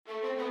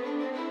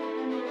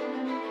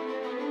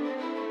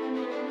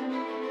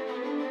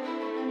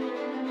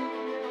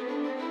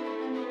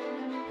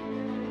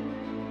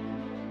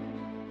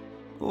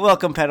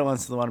Welcome,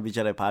 Padawans, to the Wannabe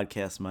Jedi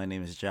podcast. My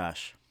name is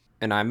Josh.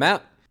 And I'm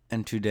Matt.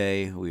 And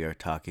today we are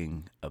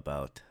talking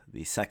about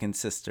the second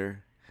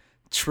sister,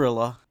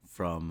 Trilla,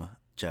 from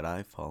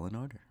Jedi Fallen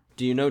Order.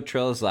 Do you know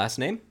Trilla's last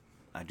name?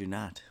 I do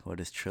not. What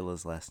is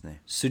Trilla's last name?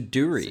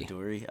 Suduri.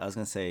 Suduri? I was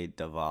going to say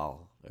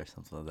Daval or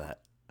something like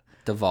that.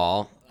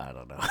 Daval. I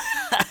don't know.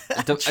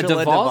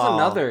 Daval's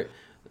another.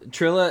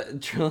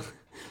 Trilla.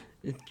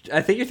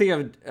 I think you're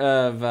thinking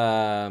of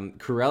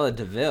Cruella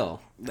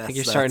DeVille. I think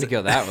you're starting to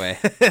go that way.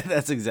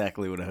 That's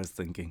exactly what I was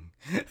thinking.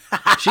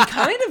 She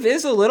kind of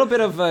is a little bit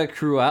of a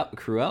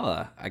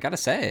Cruella, I gotta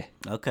say.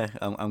 Okay,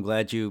 I'm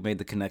glad you made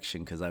the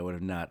connection because I would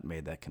have not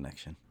made that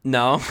connection.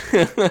 No,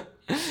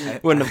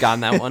 wouldn't have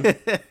gotten that one.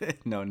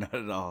 No, not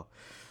at all.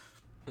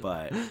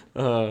 But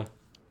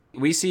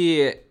we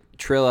see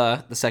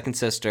Trilla, the second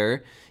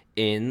sister,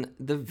 in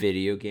the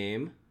video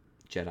game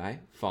Jedi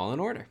Fallen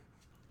Order.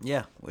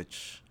 Yeah,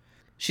 which...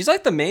 She's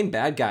like the main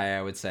bad guy,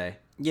 I would say.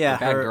 Yeah, the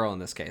bad girl in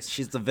this case.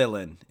 She's the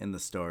villain in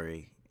the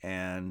story.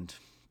 And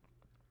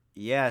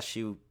yeah,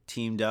 she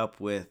teamed up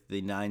with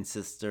the Nine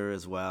Sister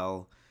as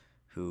well,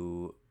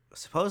 who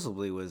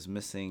supposedly was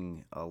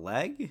missing a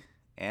leg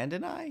and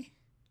an eye.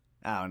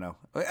 I don't know.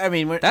 I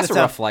mean, that's a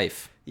rough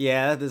life.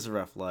 Yeah, that is a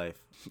rough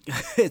life.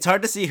 It's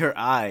hard to see her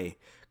eye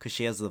because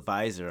she has the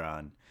visor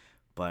on,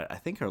 but I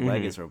think her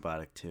leg is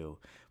robotic too.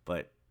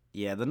 But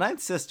yeah, the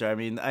Ninth Sister, I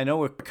mean, I know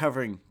we're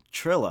covering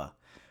Trilla,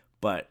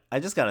 but I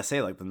just gotta say,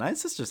 like, the Nine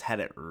Sisters had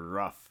it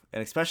rough.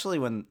 And especially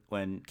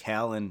when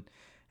Cal and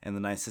the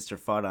Ninth Sister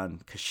fought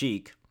on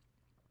Kashyyyk.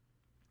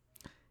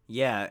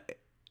 Yeah,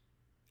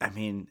 I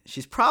mean,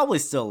 she's probably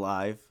still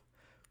alive,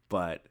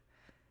 but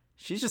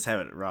she's just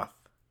having it rough.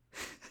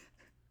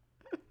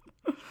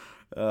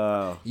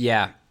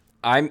 Yeah,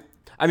 I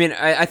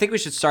think we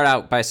should start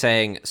out by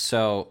saying,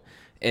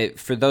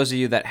 for those of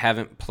you that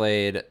haven't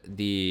played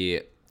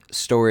the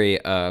story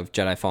of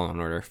Jedi Fallen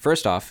Order,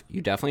 first off, you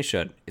definitely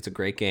should. It's a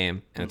great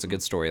game and it's a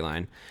good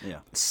storyline. Yeah.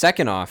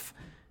 Second off,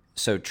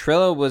 so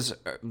Trilla was,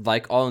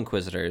 like all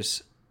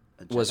Inquisitors,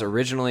 was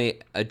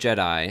originally a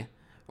Jedi,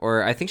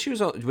 or I think she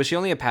was she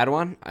only a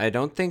Padawan? I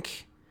don't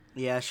think.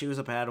 Yeah, she was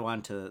a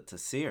Padawan to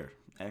Seer,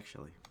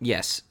 actually.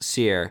 Yes,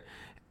 Seer,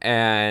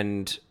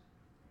 and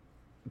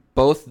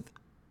both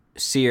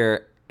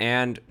Seer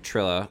and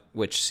Trilla,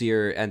 which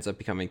Seer ends up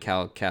becoming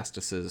Cal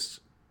Kestis's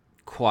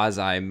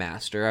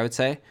quasi-master, I would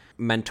say,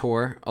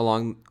 mentor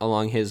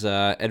along his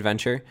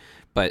adventure.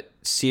 But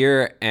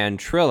Seer and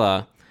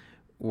Trilla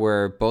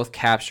were both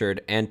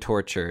captured and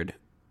tortured,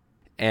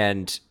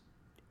 and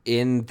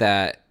in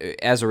that,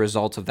 as a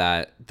result of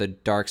that, the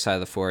dark side of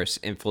the Force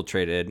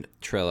infiltrated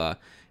Trilla,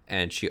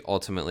 and she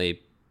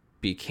ultimately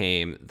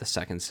became the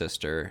second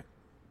sister,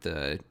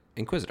 the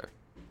Inquisitor.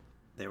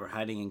 They were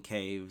hiding in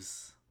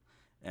caves,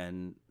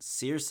 and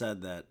Seer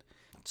said that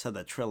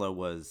Trilla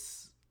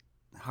was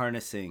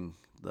harnessing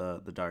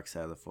the dark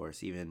side of the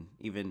Force,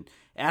 even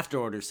after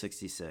Order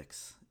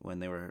 66, when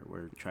they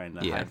were trying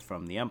to hide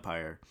from the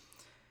Empire,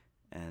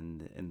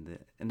 and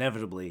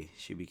inevitably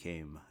she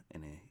became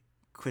an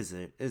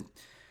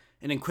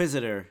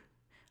Inquisitor,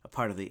 a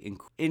part of the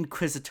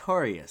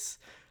Inquisitorius.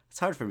 It's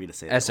hard for me to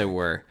say, as it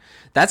were.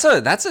 That's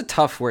a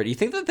tough word. You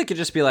think that they could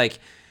just be like,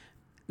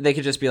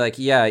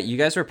 yeah, you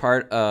guys were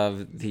part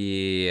of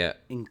the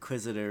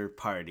Inquisitor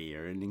party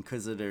or an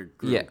Inquisitor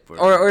group. Yeah,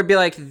 or it'd be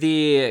like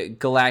the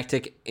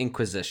Galactic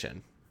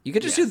Inquisition. You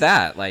could just do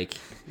that. Like,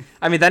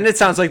 I mean, then it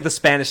sounds like the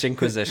Spanish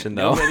Inquisition,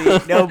 though.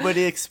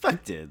 Nobody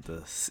expected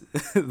this.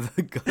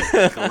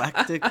 The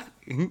Galactic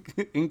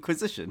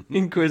Inquisition.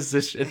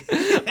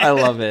 I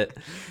love it.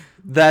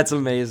 That's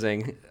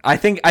amazing. I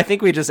think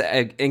we just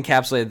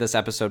encapsulated this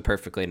episode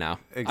perfectly now.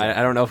 Exactly.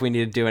 I don't know if we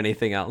need to do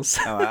anything else.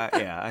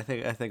 I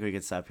think we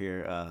could stop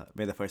here.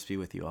 May the Force be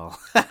with you all.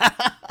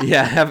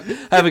 Yeah,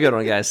 have a good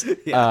one, guys.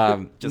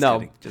 Yeah,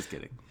 just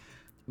kidding.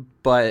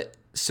 But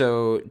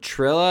so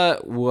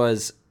Trilla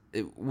was.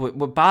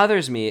 What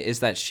bothers me is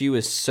that she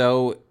was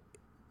so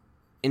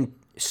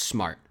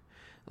smart.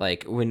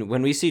 Like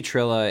when we see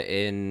Trilla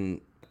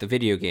in the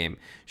video game,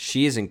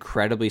 she is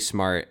incredibly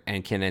smart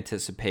and can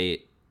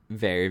anticipate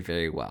very,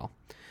 very well.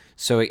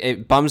 So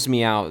it bums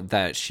me out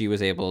that she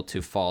was able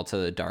to fall to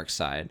the dark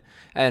side,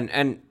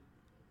 and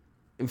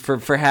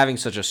for having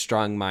such a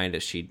strong mind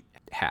as she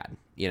had,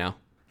 you know.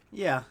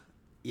 Yeah,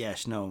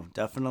 no,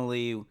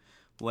 definitely.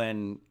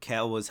 When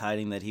Cal was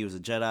hiding that he was a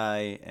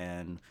Jedi,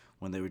 and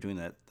when they were doing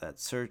that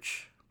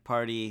search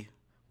party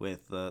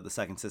with the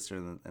second sister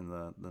and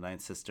the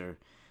Ninth Sister,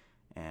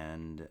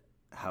 and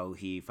how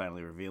he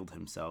finally revealed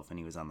himself and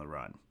he was on the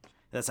run.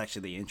 That's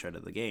actually the intro to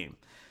the game.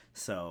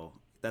 So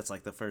that's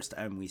like the first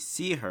time we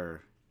see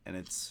her, and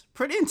it's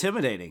pretty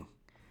intimidating,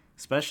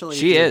 especially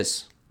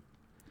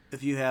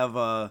if you have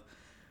a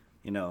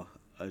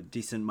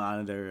decent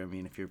monitor. I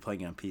mean, if you're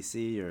playing on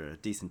PC or a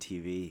decent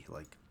TV,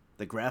 like,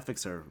 the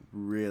graphics are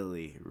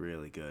really,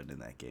 really good in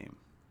that game.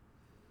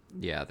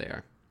 Yeah, they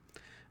are.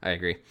 I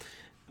agree.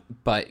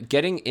 But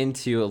getting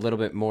into a little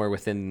bit more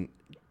within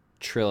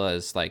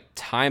Trilla's like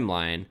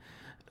timeline,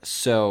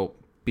 so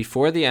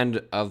before the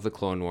end of the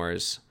Clone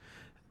Wars,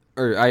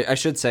 or I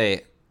should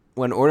say,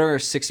 when Order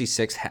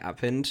 66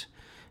 happened,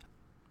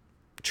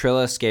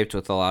 Trilla escaped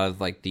with a lot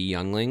of like the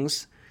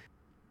younglings,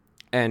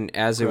 and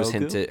as it was Grogu?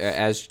 hinted,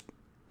 as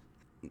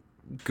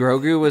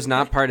Grogu was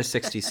not part of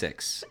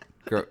 66.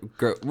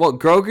 Well,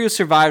 Grogu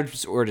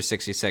survived Order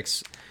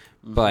 66,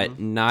 but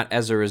not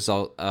as a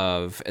result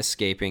of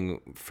escaping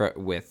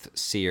with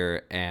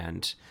Seer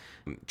and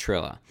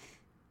Trilla.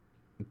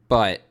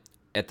 But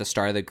at the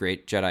start of the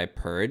Great Jedi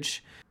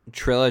Purge,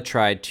 Trilla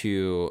tried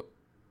to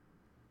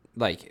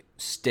like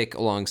stick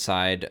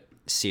alongside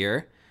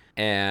Seer,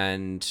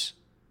 and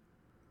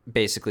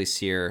basically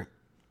Seer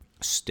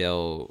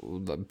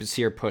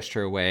pushed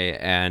her away,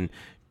 and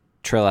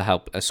Trilla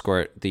helped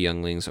escort the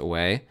younglings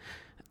away.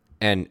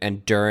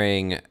 And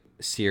during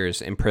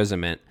Seer's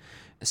imprisonment,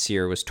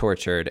 Seer was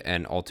tortured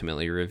and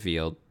ultimately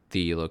revealed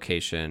the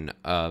location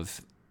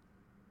of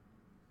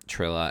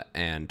Trilla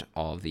and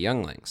all of the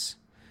younglings.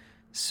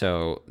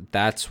 So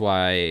that's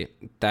why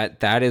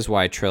that is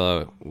why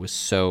Trilla was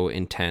so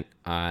intent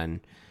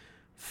on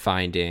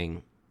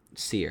finding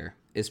Seer,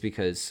 is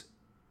because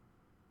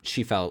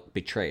she felt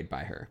betrayed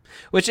by her,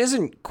 which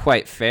isn't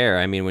quite fair.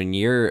 I mean, when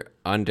you're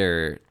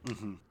under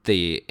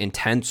the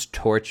intense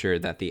torture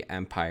that the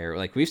Empire,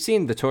 like we've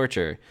seen the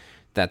torture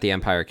that the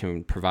Empire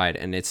can provide,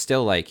 and it's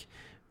still like,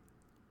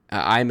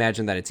 I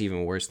imagine that it's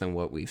even worse than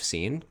what we've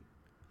seen.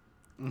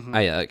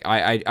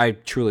 I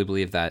truly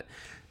believe that,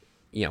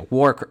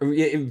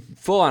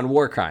 full on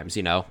war crimes,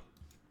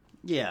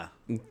 Yeah.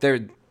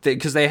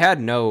 because they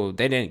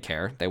didn't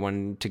care. They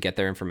wanted to get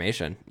their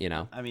information,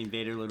 I mean,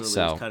 Vader literally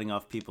So- was cutting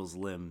off people's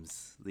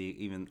limbs.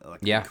 Even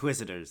like Yeah.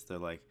 Inquisitors, they're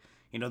like,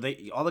 all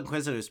the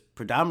Inquisitors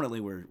predominantly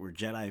were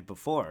Jedi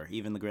before.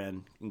 Even the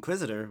Grand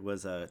Inquisitor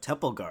was a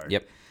temple guard.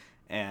 Yep.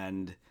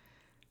 And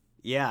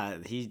yeah,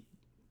 he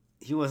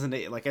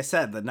wasn't like I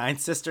said. The Ninth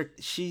Sister,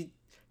 she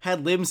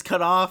had limbs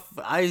cut off,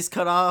 eyes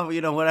cut off,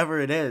 whatever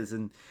it is,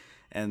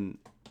 and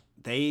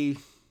they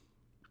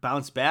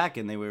bounced back,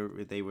 and they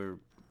were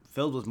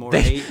filled with more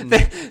hate. And...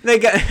 they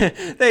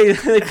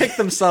picked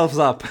themselves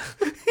up.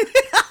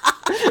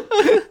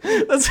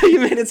 That's what you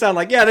made it sound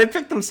like. Yeah, they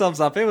picked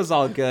themselves up. It was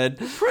all good.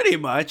 Pretty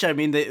much. I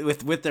mean,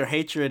 with their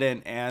hatred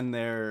and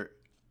their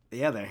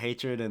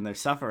hatred and their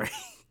suffering.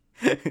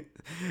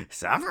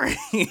 Suffering.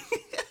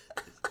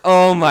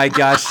 Oh my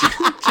gosh,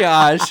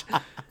 Josh,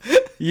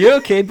 you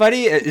okay,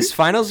 buddy? Is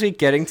finals week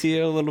getting to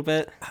you a little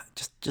bit?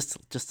 Just a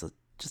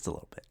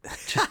little bit.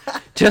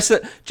 just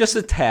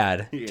a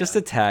tad. Yeah. Just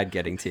a tad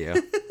getting to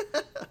you.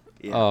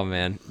 Yeah. Oh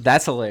man,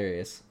 that's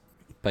hilarious.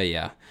 But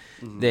yeah,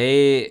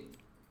 they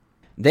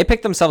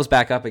picked themselves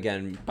back up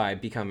again by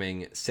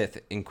becoming Sith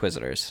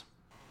Inquisitors.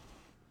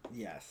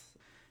 Yes.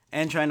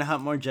 And trying to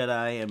hunt more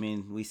Jedi. I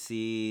mean, we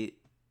see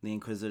the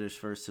Inquisitors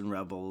first in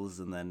Rebels,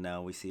 and then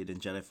now we see it in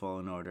Jedi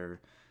Fallen Order.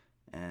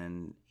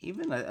 And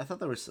even, I thought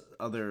there was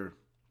other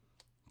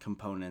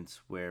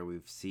components where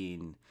we've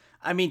seen...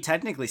 I mean,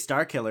 technically,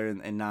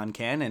 Starkiller in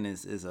non-canon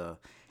is a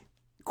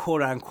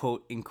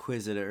quote-unquote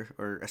Inquisitor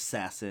or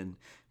assassin,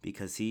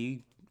 because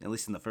he, at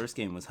least in the first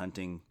game, was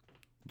hunting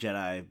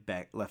Jedi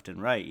back left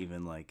and right,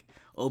 even like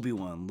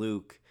Obi-Wan,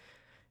 Luke.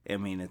 I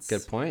mean, it's...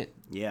 Good point.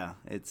 Yeah,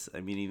 it's... I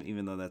mean,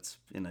 even though that's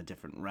in a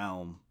different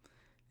realm,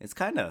 it's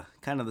kind of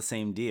the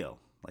same deal.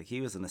 Like,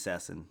 he was an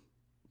assassin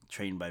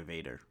trained by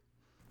Vader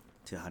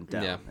to hunt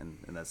down, Yeah. and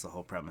that's the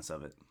whole premise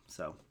of it.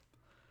 So...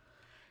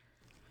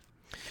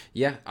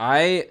 Yeah,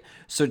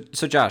 so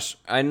Josh,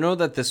 I know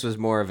that this was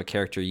more of a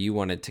character you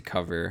wanted to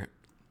cover.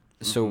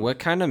 So what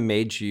kind of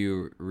made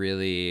you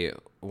really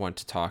want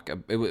to talk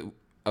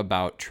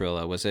about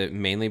Trilla? Was it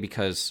mainly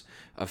because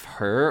of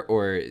her,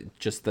 or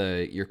just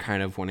you're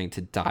kind of wanting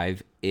to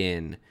dive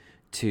in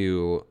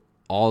to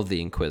all of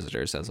the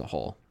Inquisitors as a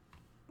whole?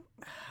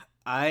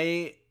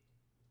 I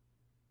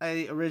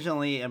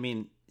originally, I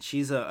mean,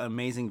 she's an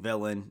amazing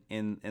villain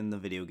in the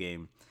video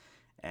game,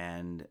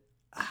 and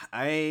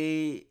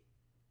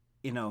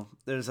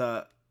there's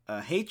a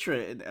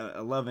hatred,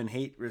 a love and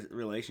hate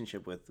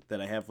relationship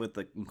that I have with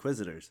the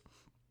Inquisitors.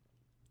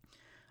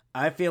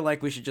 I feel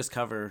like we should just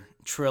cover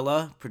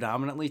Trilla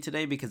predominantly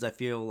today, because I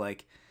feel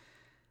like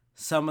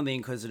some of the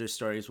Inquisitor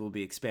stories will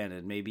be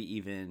expanded, maybe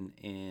even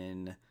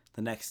in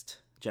the next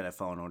Jedi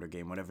Fallen Order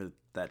game, whatever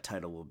that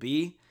title will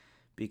be,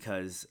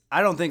 because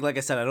I don't think, like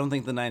I said, I don't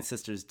think the Ninth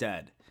Sister's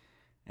dead.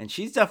 And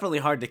she's definitely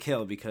hard to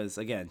kill because,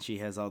 again, she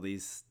has all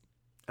these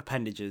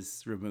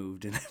appendages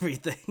removed and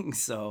everything.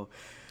 So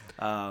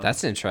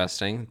that's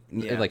interesting.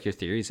 Yeah. Like, your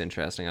theory's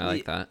interesting. I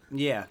like that.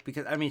 Yeah,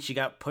 because I mean, she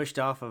got pushed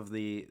off of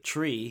the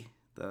tree,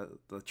 the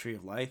tree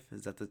of life.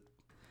 Is that the...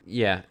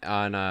 Yeah,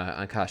 on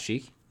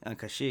Kashyyyk. On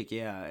Kashyyyk,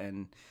 yeah.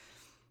 And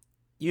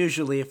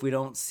usually if we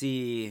don't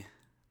see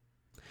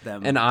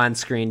them... An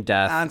on-screen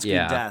death.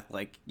 On-screen death.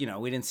 Like,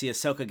 we didn't see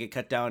Ahsoka get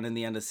cut down in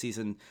the end of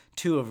season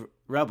 2 of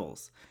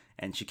Rebels,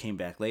 and she came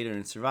back later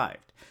and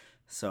survived.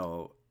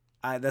 So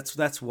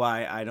that's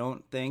why I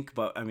don't think,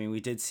 but I mean, we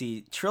did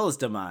see Trilla's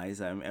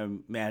demise.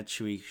 I'm mad.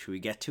 Should we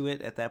get to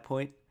it at that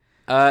point?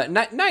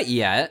 Not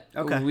yet.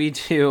 Okay. We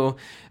do,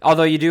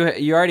 although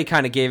you already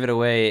kind of gave it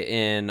away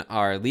in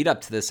our lead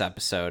up to this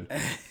episode.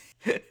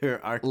 Her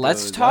arc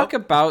Let's goes talk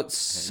up about and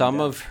some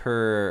down. of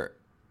her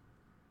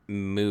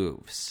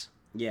moves,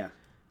 Yeah.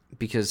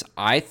 because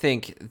I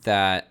think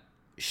that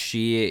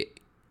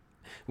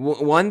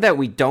one that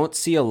we don't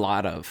see a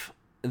lot of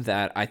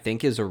that I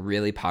think is a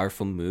really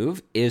powerful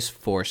move is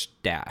Force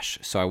Dash.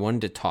 So I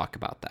wanted to talk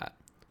about that.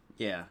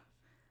 Yeah.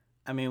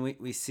 I mean,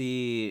 we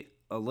see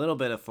a little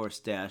bit of Force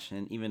Dash,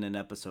 and even in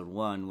episode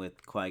 1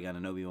 with Qui-Gon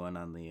and Obi-Wan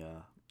on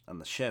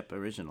the ship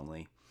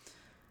originally.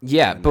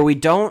 Yeah, but we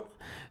don't.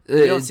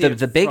 We don't see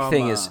The it big from,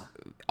 thing is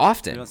we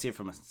often. don't see it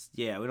from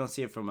we don't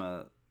see it from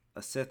a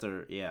Sith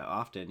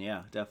often.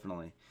 Yeah,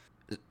 definitely.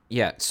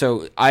 Yeah,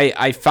 so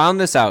I found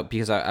this out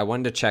because I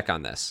wanted to check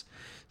on this.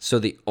 So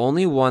the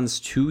only ones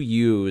to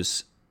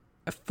use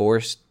a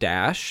Force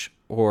Dash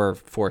or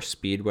Force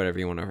Speed, whatever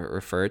you want to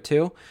refer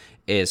to,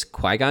 is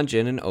Qui-Gon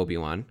Jinn and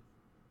Obi-Wan.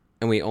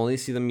 And we only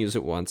see them use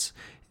it once.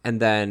 And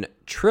then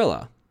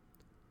Trilla.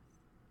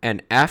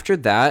 And after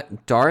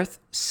that, Darth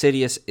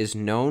Sidious is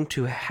known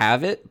to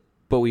have it,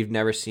 but we've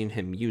never seen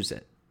him use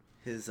it.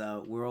 His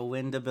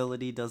whirlwind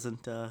ability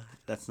doesn't.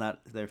 That's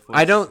not their force.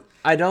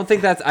 I don't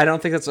think that's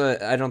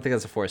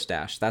a Force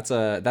Dash. That's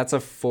a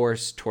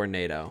Force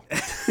Tornado.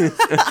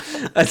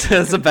 that's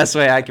the best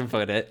way I can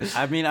put it.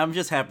 I mean, I'm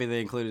just happy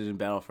they included it in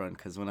Battlefront,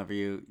 because whenever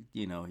you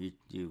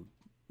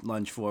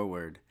lunge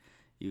forward,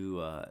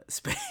 you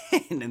spin,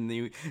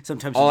 and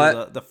sometimes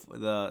you do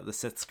the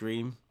Sith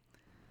scream.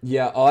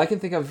 Yeah, all I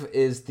can think of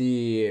is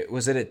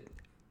is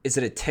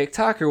it a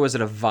TikTok or was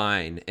it a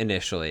Vine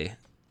initially?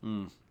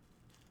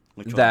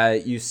 Which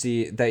That you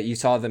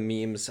saw the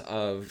memes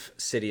of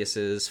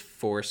Sidious's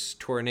Force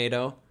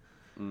Tornado,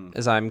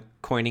 as I'm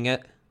coining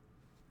it.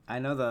 I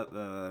know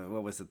the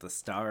what was it, the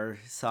Star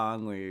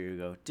song where you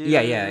go.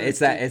 Yeah, it's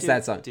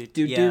that song.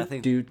 Yeah, I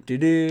think Yeah,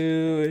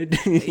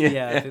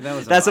 I think that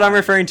was. That's what I'm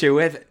referring to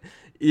with.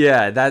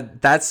 Yeah,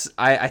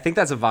 I think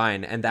that's a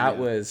Vine, and that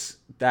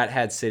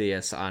had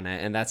Sidious on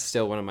it, and that's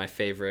still one of my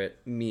favorite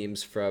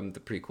memes from the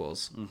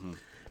prequels. Mm-hmm.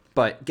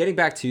 But getting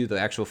back to the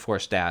actual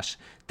Force Dash,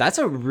 that's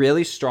a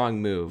really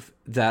strong move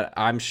that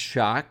I'm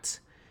shocked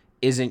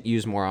isn't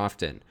used more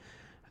often,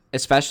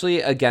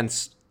 especially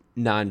against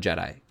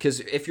non-Jedi. Because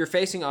if you're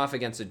facing off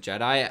against a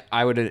Jedi,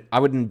 I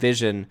would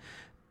envision,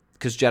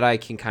 because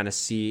Jedi can kind of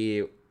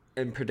see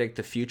and predict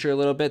the future a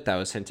little bit. That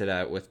was hinted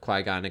at with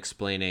Qui-Gon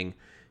explaining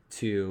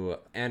to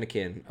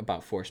Anakin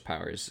about Force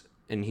powers,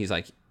 and he's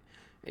like,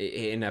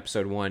 in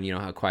episode 1, you know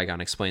how Qui-Gon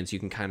explains you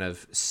can kind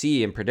of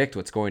see and predict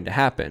what's going to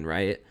happen,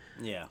 right?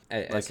 Yeah,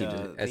 as he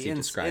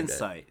described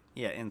insight.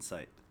 Yeah,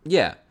 insight.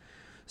 Yeah.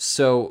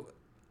 So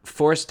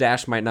Force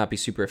Dash might not be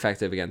super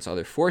effective against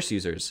other Force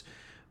users,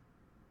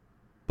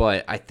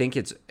 but I think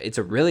it's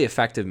a really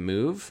effective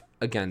move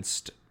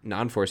against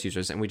non-Force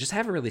users, and we just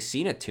haven't really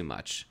seen it too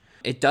much.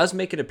 It does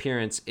make an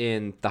appearance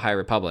in the High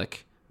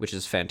Republic, which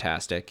is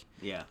fantastic.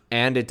 Yeah.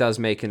 And it does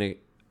make an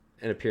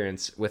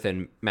appearance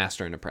within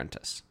Master and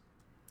Apprentice.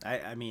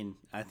 I mean,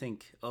 I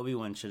think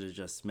Obi-Wan should have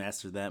just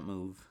mastered that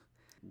move.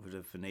 Would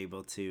have been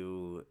able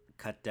to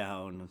cut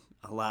down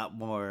a lot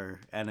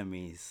more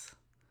enemies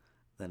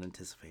than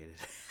anticipated.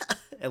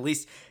 At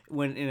least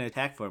when in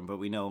attack form, but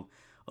we know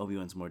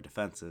Obi-Wan's more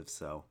defensive,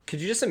 so. Could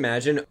you just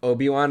imagine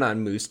Obi-Wan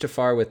on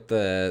Mustafar with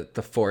the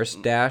Force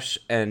Dash,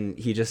 and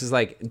he just is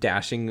like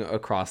dashing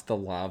across the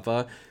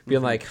lava,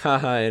 being like,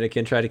 haha,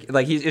 Anakin try to,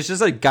 like, it's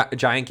just a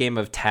giant game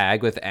of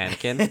tag with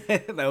Anakin.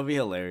 That would be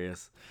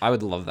hilarious. I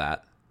would love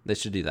that. They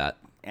should do that.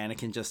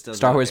 Anakin just does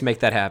Star Wars, make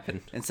that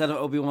happen. Instead of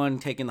Obi-Wan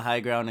taking the high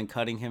ground and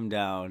cutting him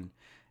down,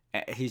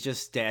 he's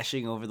just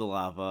dashing over the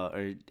lava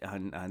or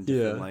on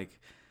different, like,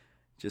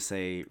 just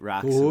say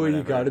rocks. Oh,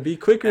 you gotta be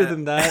quicker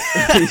than that.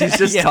 He's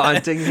just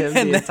taunting him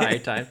the entire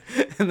time.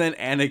 And then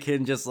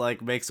Anakin just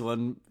like makes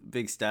one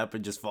big step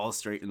and just falls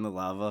straight in the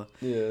lava.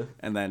 Yeah.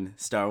 And then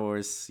Star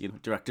Wars,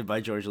 directed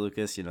by George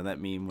Lucas, that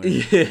meme where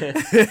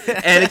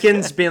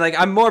Anakin's being like,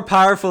 I'm more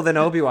powerful than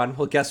Obi-Wan.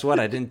 Well, guess what?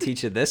 I didn't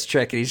teach you this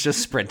trick. And he's just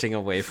sprinting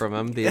away from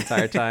him the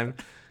entire time.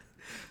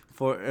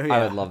 I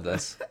would love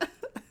this.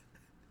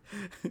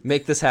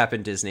 Make this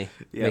happen, Disney.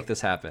 Yep. Make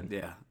this happen.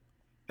 Yeah.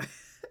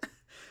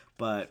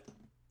 But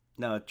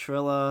no,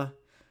 Trilla,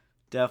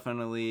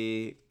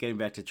 definitely getting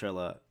back to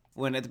Trilla.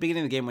 When at the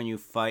beginning of the game, when you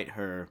fight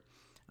her,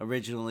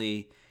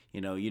 originally,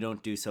 you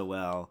don't do so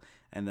well,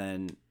 and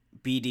then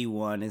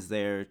BD1 is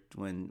there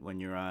when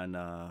you're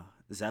on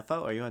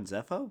Zepho. Are you on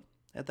Zepho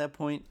at that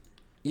point?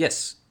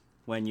 Yes.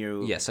 When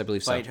you I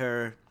believe fight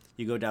her,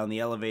 you go down the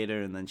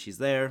elevator, and then she's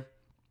there,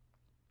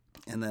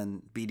 and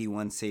then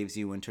BD1 saves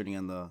you when turning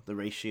on the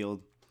ray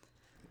shield.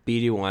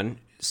 BD1,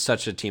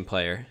 such a team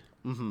player.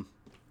 Mm-hmm.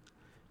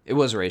 It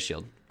was a ray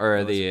shield. Or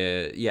it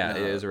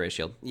was a ray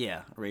shield.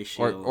 Yeah, a ray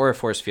shield. Or a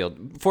force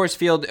field. Force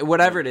field,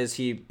 whatever it is,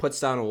 he puts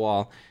down a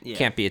wall,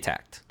 can't be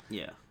attacked.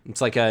 Yeah. It's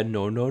like a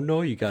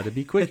no, you gotta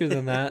be quicker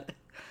than that.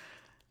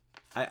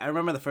 I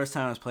remember the first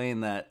time I was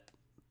playing that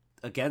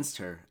against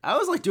her. I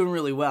was like doing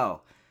really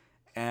well.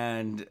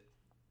 And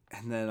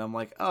And then I'm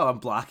like, oh, I'm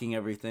blocking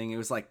everything. It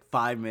was like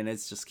 5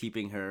 minutes just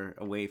keeping her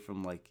away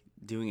from like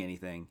doing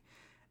anything.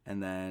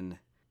 And then,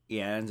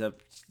 yeah, it ends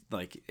up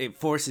like it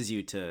forces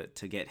you to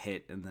get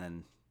hit and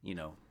then,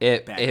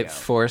 back It out.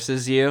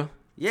 forces you.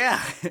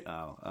 Yeah.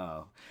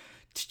 Oh.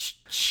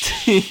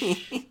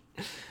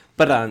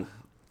 But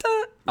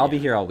I'll be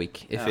here all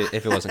week if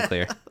it wasn't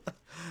clear.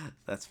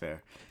 That's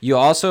fair. You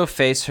also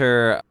face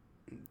her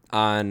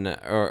on,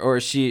 or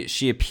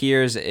she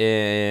appears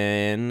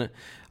on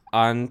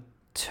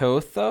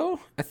Totho,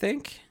 I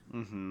think.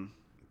 Mm-hmm.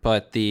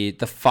 But the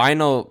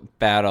final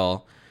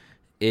battle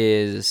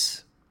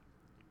is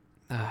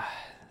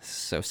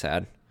so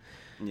sad.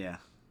 Yeah.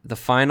 The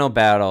final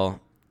battle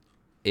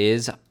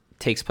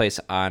takes place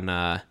on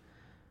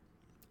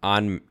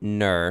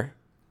Nur,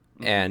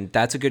 and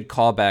that's a good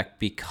callback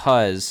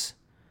because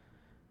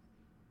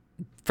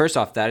first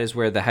off, that is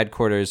where the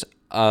headquarters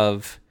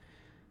of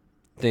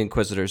the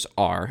Inquisitors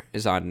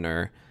is on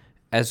Nur,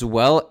 as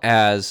well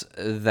as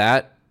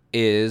that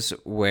is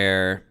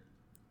where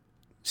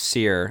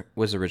Seer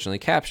was originally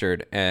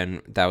captured,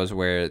 and that was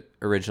where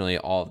originally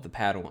all of the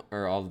Padawan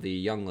or all of the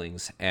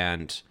younglings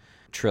and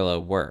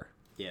Trilla were.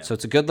 Yeah. So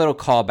it's a good little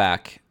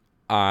callback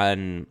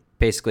on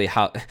basically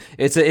how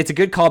it's a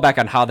good callback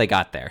on how they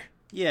got there.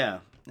 Yeah,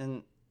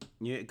 and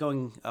you're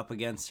going up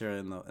against her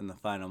in the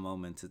final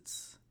moments.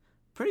 It's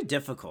pretty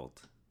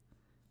difficult.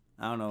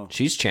 I don't know.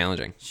 She's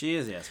challenging. She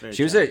is, yes. Very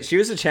She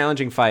was a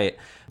challenging fight,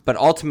 but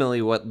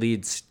ultimately what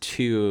leads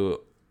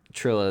to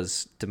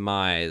Trilla's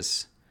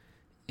demise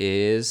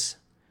is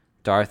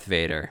Darth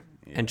Vader.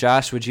 Yeah. And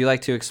Josh, would you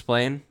like to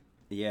explain?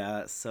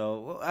 Yeah,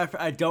 so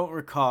I don't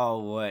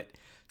recall what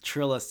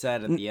Trilla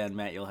said at the end,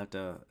 Matt. You'll have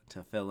to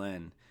fill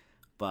in.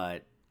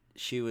 But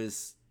she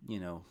was,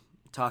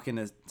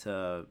 talking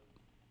to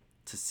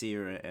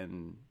Seer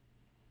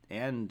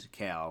and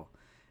Cal,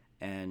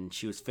 and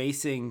she was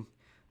facing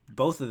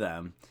both of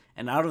them,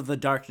 and out of the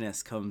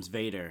darkness comes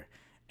Vader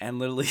and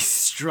literally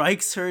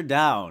strikes her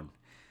down,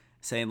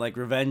 saying like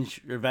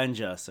revenge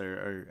us,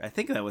 or I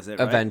think that was it,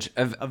 right? Avenge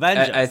us.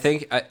 I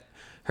think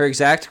her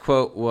exact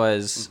quote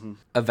was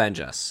avenge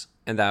us,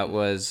 and that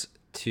was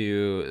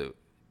to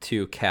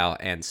Cal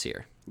and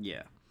Seer.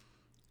 Yeah.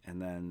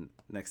 And then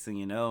next thing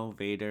you know,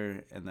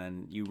 Vader, and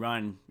then you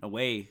run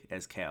away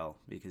as Cal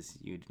because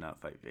you did not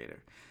fight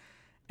Vader.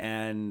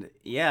 And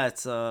yeah,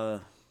 it's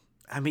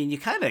I mean, you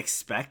kind of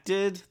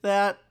expected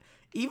that.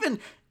 Even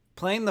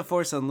playing The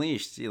Force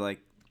Unleashed, you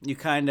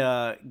kind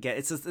of get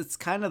it's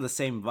kind of the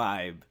same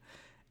vibe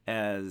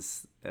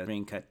as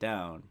being cut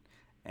down.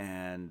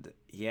 And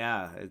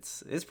yeah,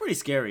 it's pretty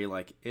scary.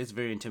 Like, it's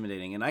very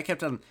intimidating. And I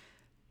kept on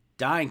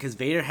dying because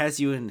Vader has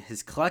you in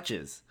his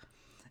clutches.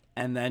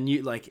 And then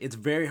it's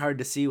very hard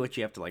to see what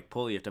you have to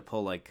pull. You have to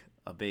pull a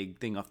big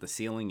thing off the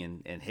ceiling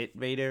and hit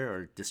Vader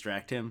or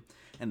distract him.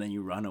 And then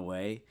you run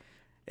away.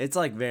 It's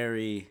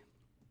very,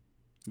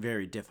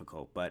 very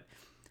difficult. But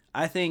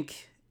I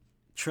think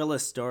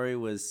Trilla's story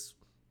was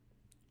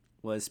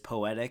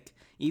poetic.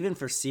 Even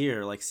for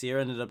Seer, Seer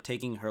ended up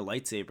taking her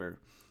lightsaber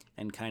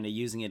and kind of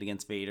using it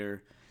against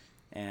Vader.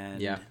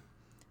 And yeah.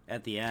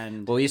 At the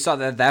end... Well, you saw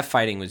that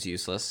fighting was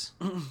useless.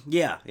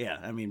 Yeah.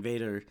 I mean,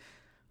 Vader...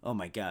 Oh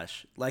my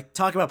gosh.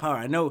 Talk about power.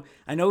 I know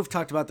we've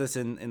talked about this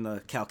in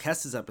the Cal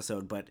Kestis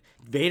episode, but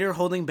Vader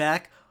holding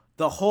back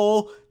the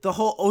whole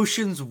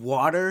ocean's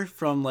water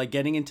from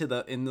getting into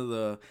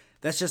the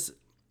that's just,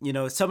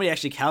 somebody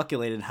actually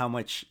calculated how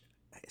much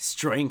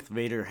strength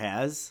Vader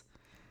has.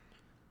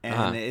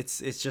 And it's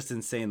just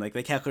insane.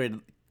 They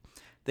calculated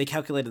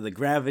the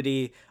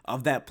gravity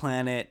of that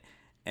planet,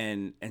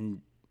 and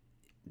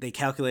they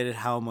calculated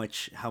how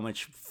much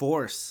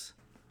force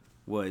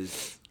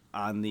was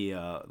on the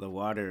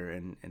water,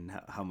 and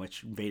how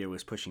much Vader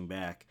was pushing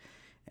back,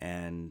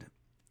 and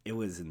it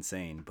was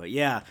insane. But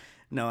yeah,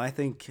 no, I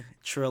think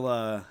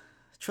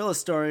Trilla's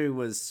story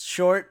was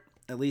short,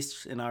 at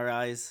least in our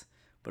eyes,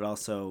 but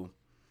also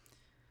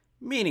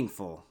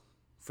meaningful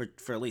for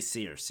at least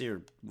Seer.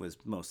 Seer was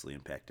mostly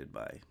impacted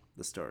by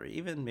the story,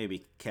 even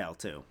maybe Cal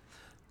too.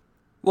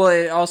 Well,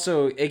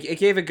 it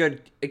gave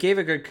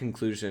a good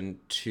conclusion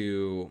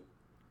to,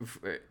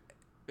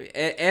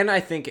 and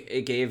I think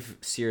it gave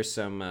Seer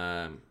some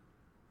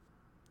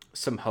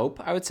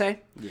hope, I would say.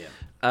 Yeah.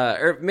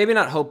 Or maybe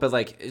not hope,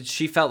 but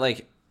she felt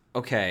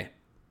okay,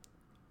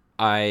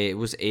 I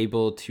was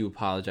able to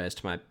apologize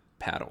to my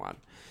Padawan.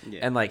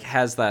 Yeah. And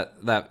has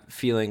that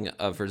feeling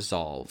of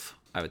resolve,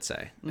 I would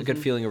say. A good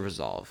feeling of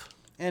resolve.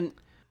 And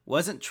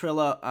wasn't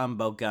Trilla on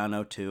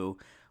Bogano too,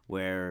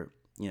 where,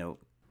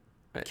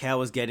 right. Cal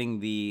was getting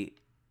the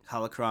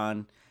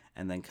holocron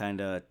and then kind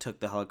of took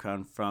the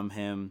holocron from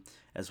him,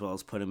 as well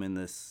as put him in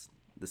this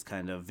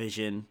kind of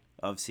vision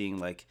of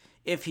seeing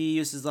if he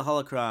uses the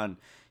holocron,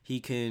 he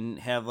can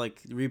have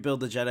rebuild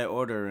the Jedi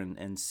Order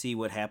and see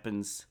what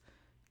happens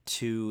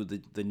to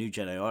the new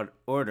Jedi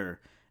Order,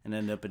 and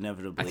end up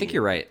inevitably. I think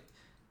you're right.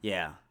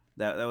 Yeah,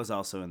 that was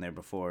also in there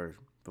before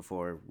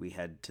we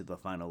head to the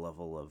final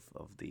level of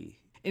the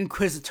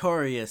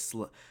Inquisitorious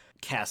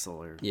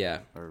castle. I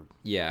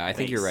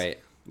think you're right.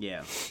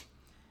 Yeah.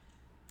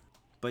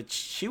 but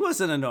she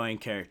was an annoying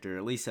character,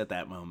 at least at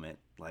that moment.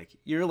 Like,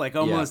 you're like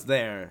almost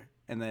there,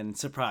 and then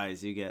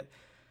surprise, you get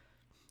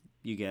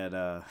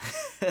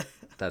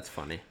That's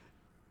funny.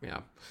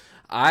 Yeah.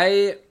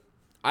 I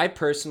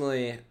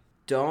personally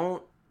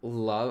don't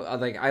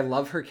love, like, I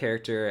love her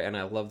character and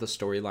I love the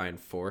storyline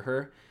for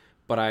her,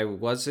 but I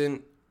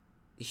wasn't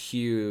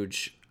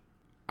huge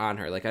on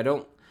her. Like, I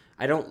don't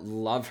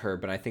love her,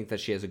 but I think that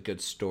she has a good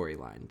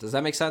storyline. Does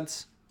that make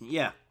sense?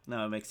 Yeah,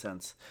 no, it makes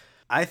sense.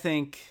 I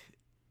think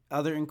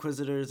other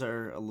Inquisitors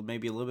are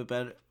maybe a little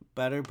bit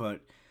better,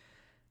 but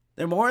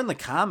they're more in the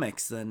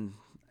comics than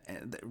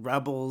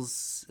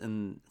Rebels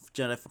and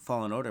Jedi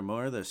Fallen Order.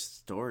 More of their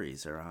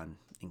stories are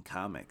in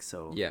comics.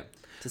 So yeah,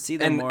 to see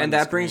them more, and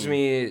that brings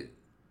me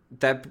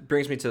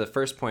to the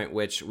first point,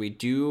 which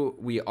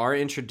we are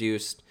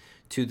introduced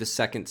to the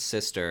second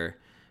sister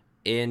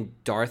in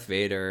Darth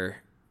Vader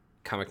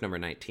comic number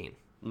 19.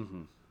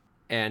 Mm-hmm.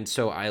 And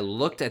so I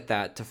looked at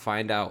that to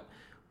find out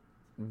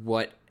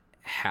what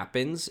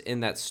happens in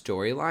that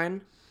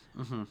storyline.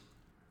 Mm-hmm.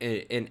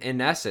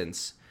 In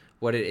essence,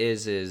 what it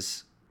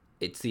is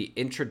it's the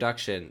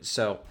introduction.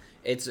 So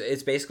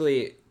it's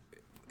basically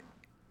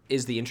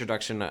is the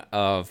introduction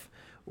of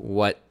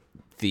what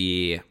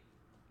the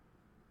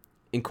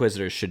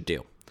Inquisitors should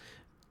do,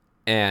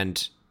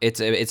 and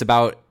it's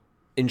about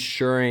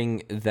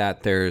ensuring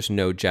that there's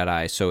no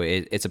Jedi. So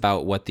it's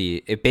about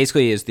it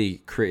basically is the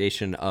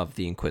creation of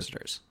the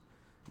Inquisitors.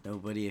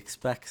 Nobody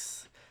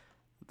expects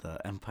the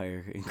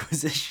Empire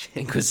Inquisition.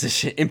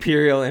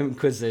 Imperial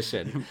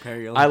Inquisition.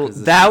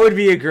 Inquisition. That would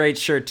be a great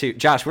shirt too.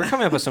 Josh, we're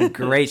coming up with some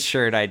great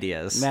shirt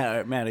ideas.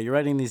 Matt, are you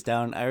writing these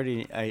down?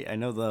 I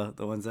know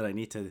the ones that I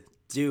need to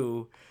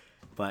do,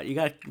 but you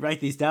got to write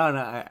these down.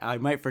 I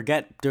might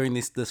forget during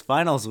this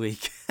finals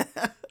week.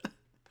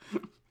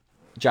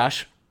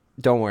 Josh,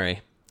 don't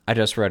worry. I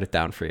just wrote it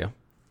down for you.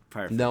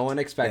 Perfect. No one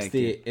expects Thank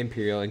the you.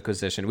 Imperial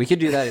Inquisition. We could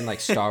do that in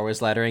like Star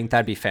Wars lettering.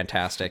 That'd be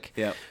fantastic.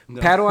 Yep.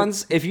 No.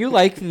 Padawans, if you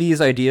like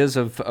these ideas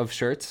of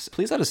shirts,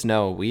 please let us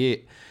know.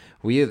 We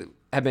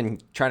have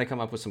been trying to come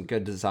up with some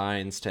good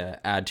designs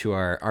to add to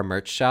our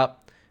merch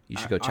shop. You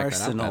should go check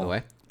that out, by the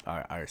way.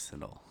 Our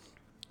arsenal.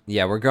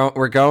 Yeah, we're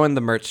going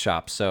the merch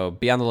shop, so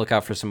be on the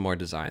lookout for some more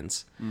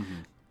designs.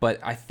 Mm-hmm. But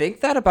I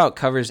think that about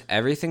covers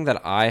everything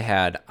that I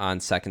had on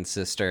Second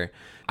Sister.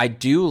 I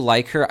do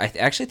like her. I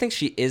actually think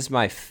she is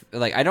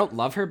I don't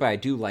love her, but I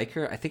do like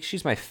her. I think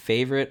she's my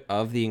favorite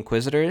of the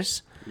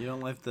Inquisitors. You don't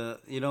love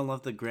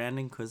the Grand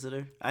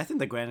Inquisitor? I think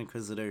the Grand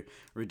Inquisitor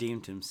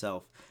redeemed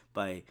himself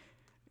by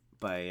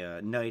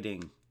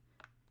knighting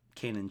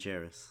Kanan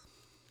Jarrus.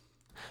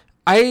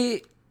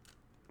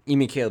 You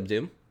mean Caleb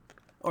Doom?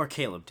 Or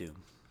Caleb Doom.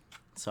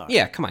 Sorry.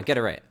 Yeah, come on, get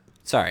it right.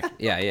 Sorry.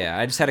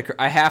 Yeah.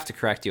 I have to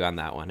correct you on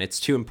that one. It's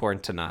too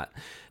important to not.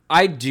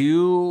 I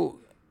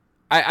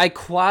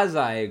quasi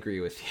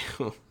agree with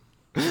you.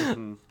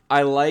 Mm-hmm.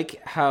 I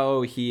like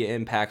how he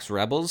impacts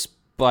Rebels,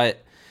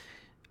 but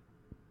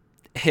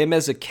him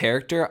as a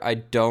character, I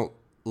don't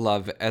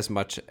love as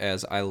much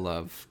as I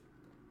love,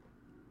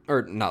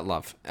 or not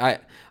love.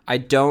 I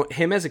don't.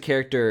 Him as a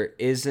character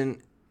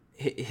isn't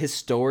his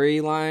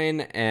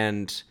storyline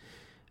and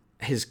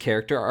his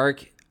character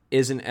arc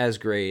isn't as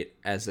great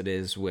as it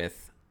is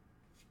with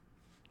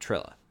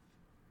Trilla.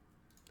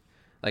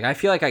 Like, I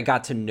feel like I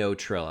got to know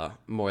Trilla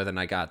more than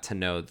I got to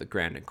know the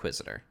Grand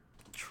Inquisitor.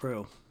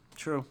 True.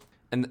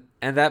 And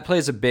that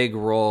plays a big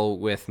role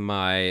with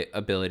my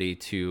ability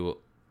to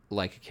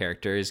like a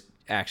character, is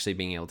actually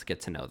being able to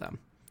get to know them.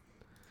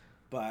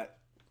 But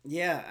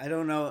yeah, I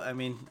don't know. I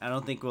mean, I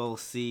don't think we'll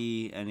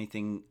see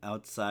anything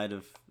outside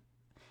of,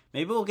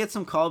 maybe we'll get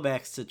some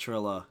callbacks to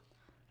Trilla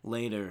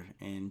later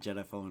in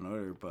Jedi Fallen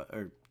Order,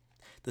 or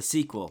the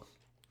sequel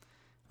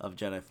of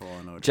Jedi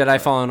Fallen Order.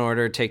 Fallen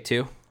Order Take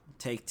Two.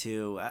 Take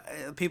Two.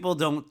 People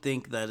don't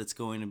think that it's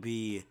going to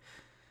be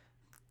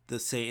the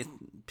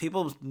same.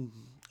 People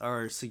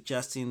are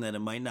suggesting that it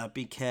might not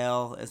be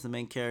Cal as the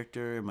main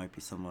character. It might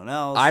be someone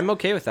else. I'm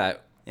okay with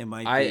that. It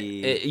might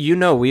be.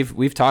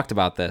 We've talked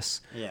about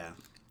this. Yeah.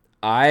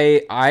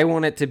 I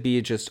want it to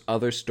be just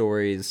other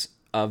stories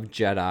of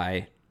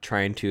Jedi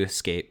trying to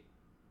escape.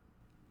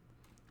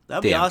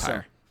 That'd be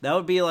awesome.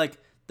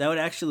 That would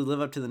actually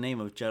live up to the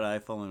name of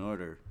Jedi Fallen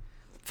Order.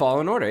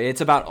 Fallen Order.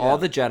 It's about all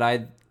the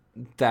Jedi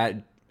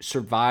that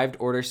survived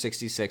Order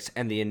 66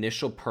 and the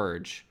initial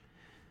purge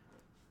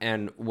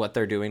and what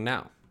they're doing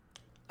now.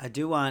 I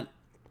do want...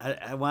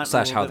 I want... /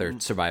 how they're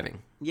surviving.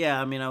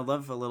 Yeah, I mean, I'd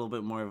love a little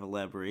bit more of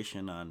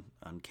elaboration on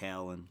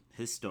Cal and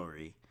his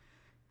story.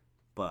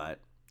 But,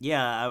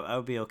 yeah, I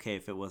would be okay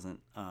if it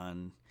wasn't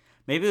on...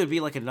 Maybe it would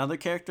be like another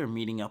character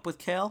meeting up with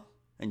Cal,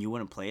 and you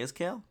wouldn't play as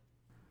Cal?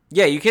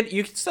 Yeah, you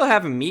could still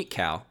have him meet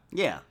Cal.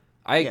 Yeah.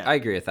 I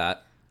agree with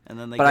that. And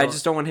then I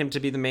just don't want him to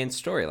be the main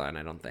storyline,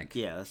 I don't think.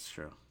 Yeah, that's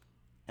true.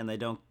 And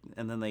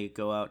then they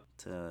go out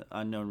to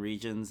unknown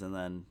regions, and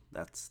then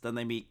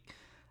they meet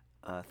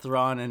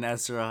Thrawn and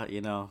Ezra,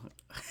 you know.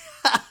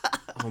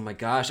 Oh my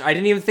gosh, I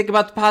didn't even think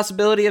about the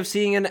possibility of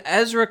seeing an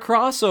Ezra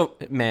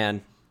crossover.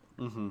 Man,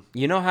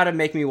 You know how to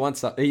make me want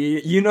something.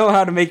 You know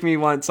how to make me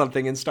want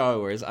something in Star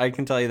Wars. I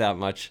can tell you that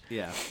much.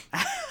 Yeah.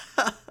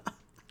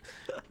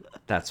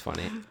 That's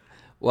funny.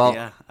 Well,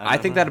 Yeah, I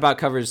think that about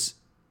covers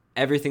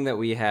everything that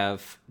we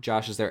have.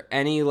 Josh, is there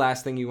any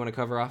last thing you want to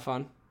cover off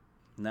on?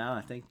 No,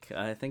 I think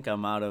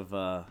I'm out of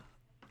I'm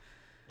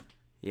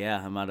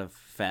out of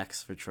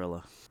facts for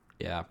Trilla.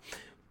 Yeah.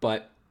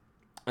 But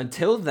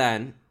until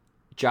then,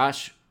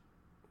 Josh,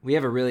 we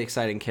have a really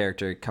exciting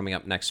character coming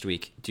up next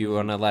week. Do you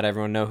want to let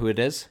everyone know who it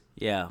is?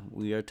 Yeah,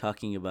 we are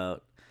talking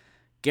about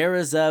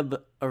Garazeb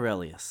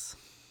Aurelius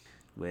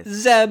with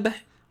Zeb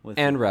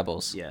and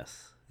Rebels.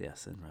 Yes,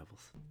 and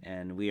Rebels.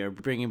 And we are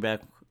bringing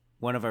back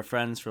one of our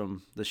friends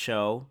from the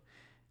show,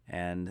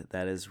 and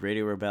that is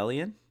Radio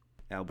Rebellion,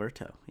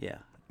 Alberto. Yeah,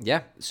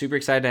 super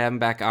excited to have him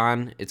back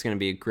on. It's going to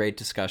be a great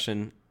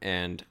discussion,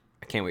 and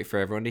I can't wait for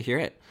everyone to hear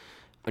it.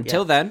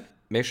 Until then,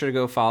 make sure to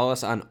go follow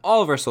us on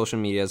all of our social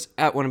medias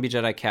at Wannabe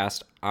Jedi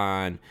Cast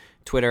on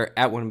Twitter,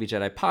 at Wannabe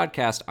Jedi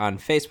Podcast on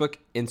Facebook,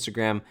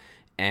 Instagram,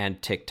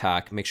 and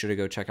TikTok. Make sure to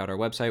go check out our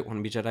website,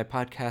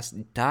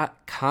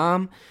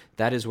 wannabejedi.podcast.com.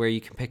 That is where you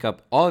can pick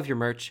up all of your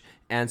merch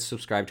and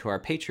subscribe to our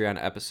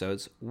Patreon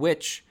episodes,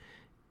 which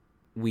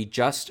we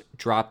just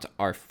dropped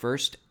our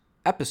first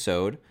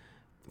episode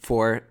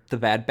for the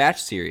Bad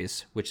Batch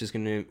series, which is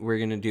we're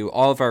gonna do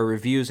all of our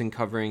reviews and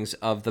coverings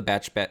of the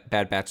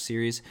Bad Batch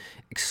series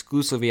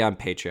exclusively on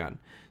Patreon.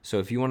 So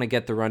if you want to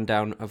get the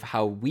rundown of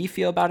how we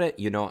feel about it,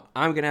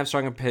 I'm gonna have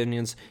strong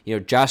opinions.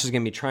 Josh is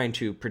gonna be trying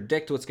to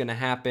predict what's gonna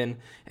happen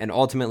and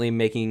ultimately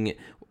making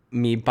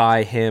me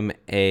buy him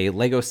a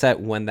Lego set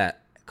when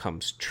that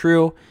comes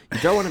true. You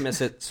don't want to miss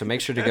it, so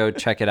make sure to go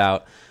check it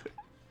out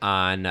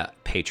on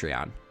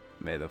Patreon.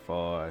 May the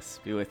Force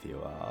be with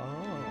you all.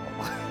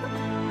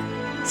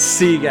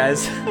 See you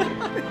guys.